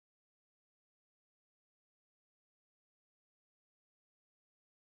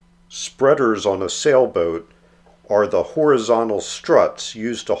Spreaders on a sailboat are the horizontal struts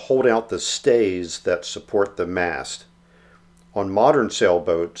used to hold out the stays that support the mast. On modern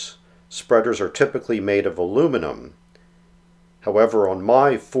sailboats, spreaders are typically made of aluminum. However, on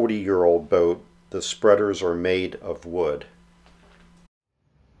my 40-year-old boat, the spreaders are made of wood.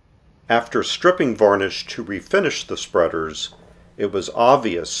 After stripping varnish to refinish the spreaders, it was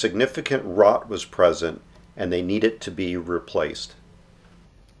obvious significant rot was present and they needed to be replaced.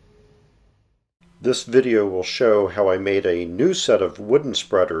 This video will show how I made a new set of wooden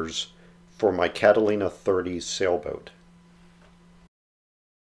spreaders for my Catalina 30 sailboat.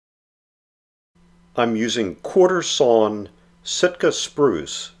 I'm using quarter sawn Sitka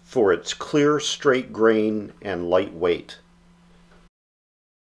Spruce for its clear, straight grain and light weight.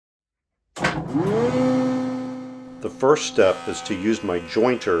 The first step is to use my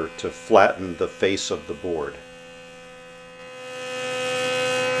jointer to flatten the face of the board.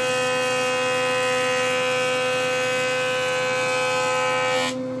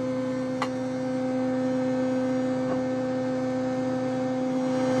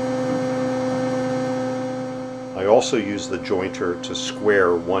 I also use the jointer to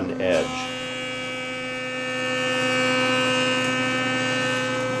square one edge.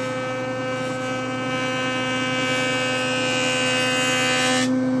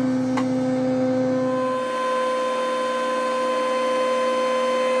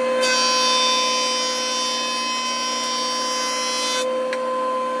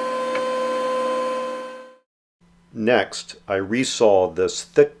 Next, I resaw this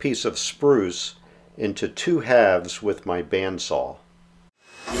thick piece of spruce into 2 halves with my bandsaw.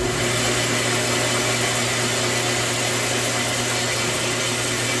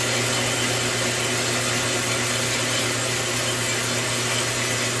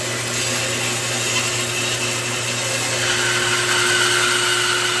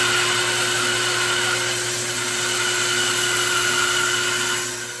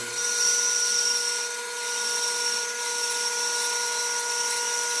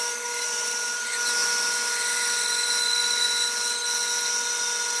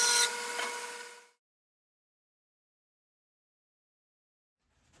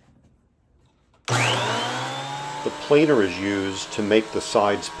 The planer is used to make the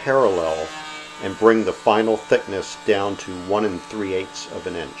sides parallel and bring the final thickness down to 1 3/8 of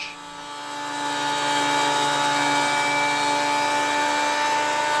an inch.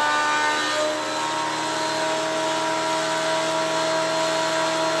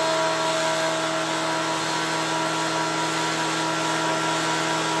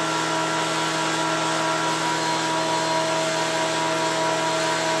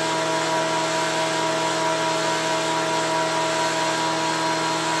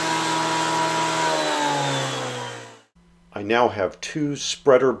 I now have 2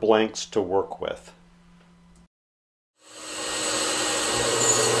 spreader blanks to work with.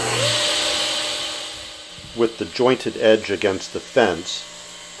 With the jointed edge against the fence,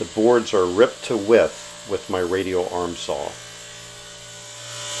 the boards are ripped to width with my radial arm saw.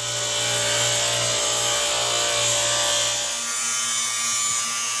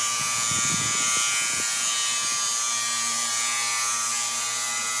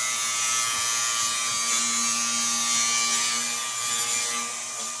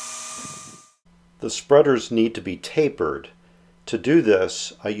 The spreaders need to be tapered. To do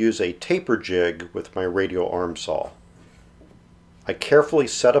this, I use a taper jig with my radial arm saw. I carefully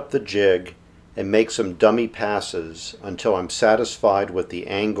set up the jig and make some dummy passes until I'm satisfied with the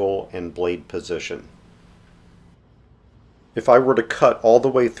angle and blade position. If I were to cut all the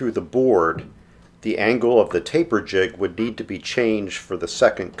way through the board, the angle of the taper jig would need to be changed for the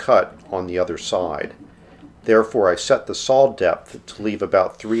second cut on the other side. Therefore, I set the saw depth to leave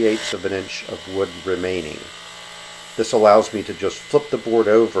about 3/8 of an inch of wood remaining. This allows me to just flip the board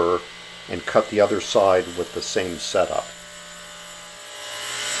over and cut the other side with the same setup.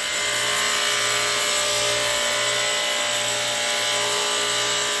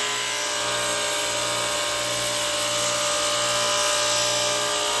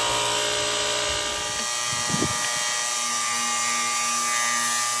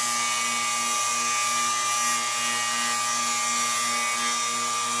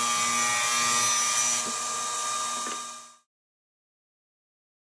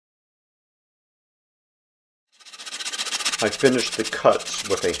 I finished the cuts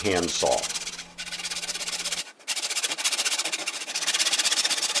with a handsaw.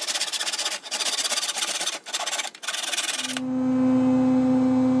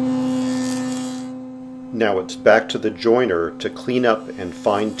 Now it's back to the joiner to clean up and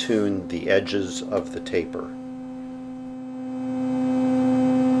fine-tune the edges of the taper.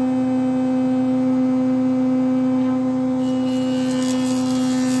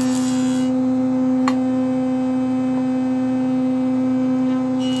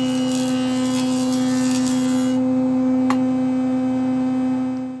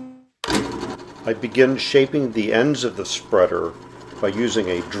 I begin shaping the ends of the spreader by using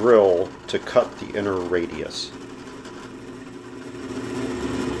a drill to cut the inner radius.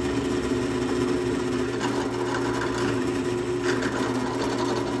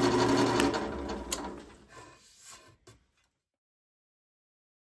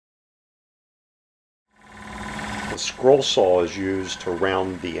 The scroll saw is used to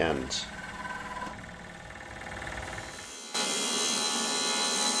round the ends.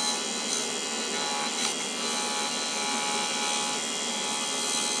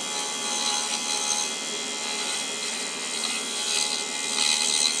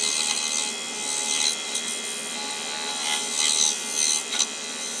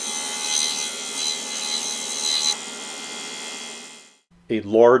 A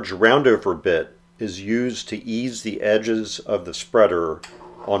large roundover bit is used to ease the edges of the spreader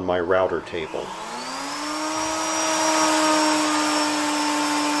on my router table.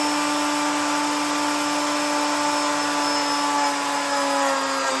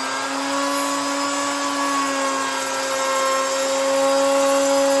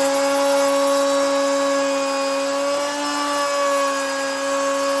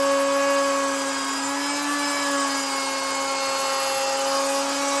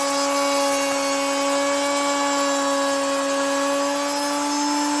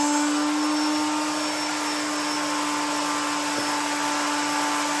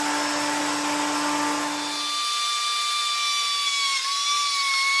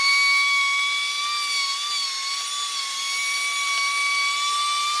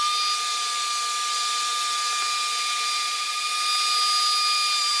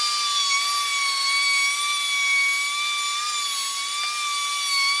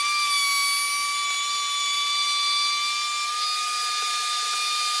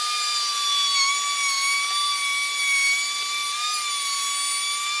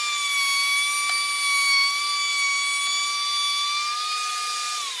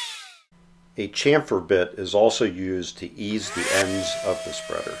 A chamfer bit is also used to ease the ends of the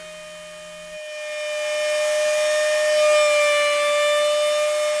spreader.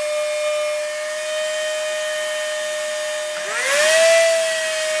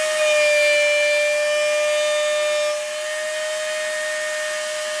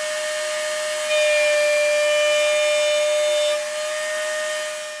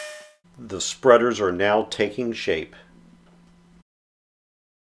 The spreaders are now taking shape.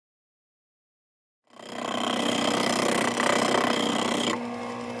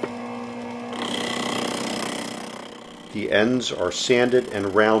 The ends are sanded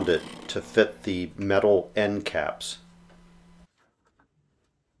and rounded to fit the metal end caps.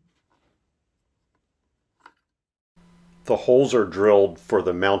 The holes are drilled for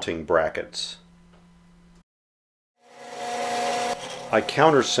the mounting brackets. I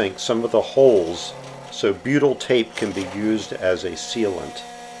countersink some of the holes so butyl tape can be used as a sealant.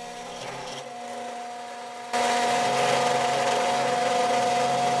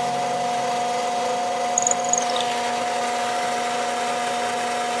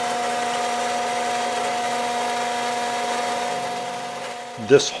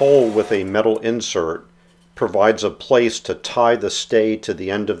 This hole with a metal insert provides a place to tie the stay to the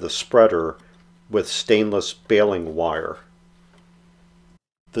end of the spreader with stainless baling wire.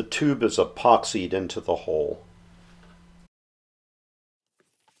 The tube is epoxied into the hole.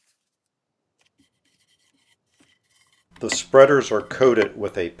 The spreaders are coated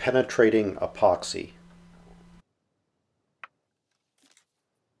with a penetrating epoxy.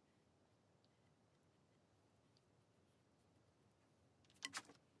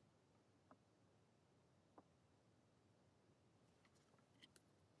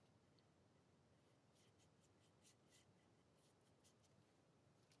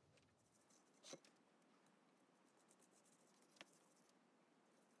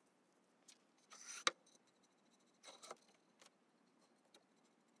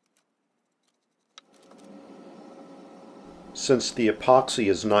 Since the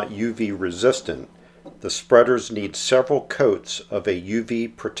epoxy is not UV resistant, the spreaders need several coats of a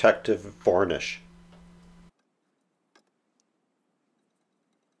UV protective varnish.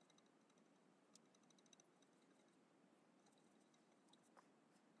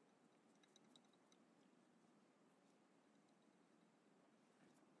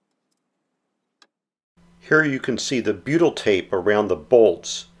 Here you can see the butyl tape around the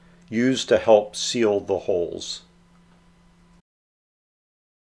bolts used to help seal the holes.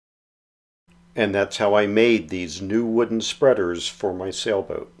 And that's how I made these new wooden spreaders for my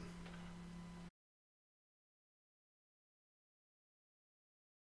sailboat.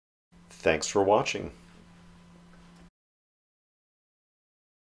 Thanks for watching.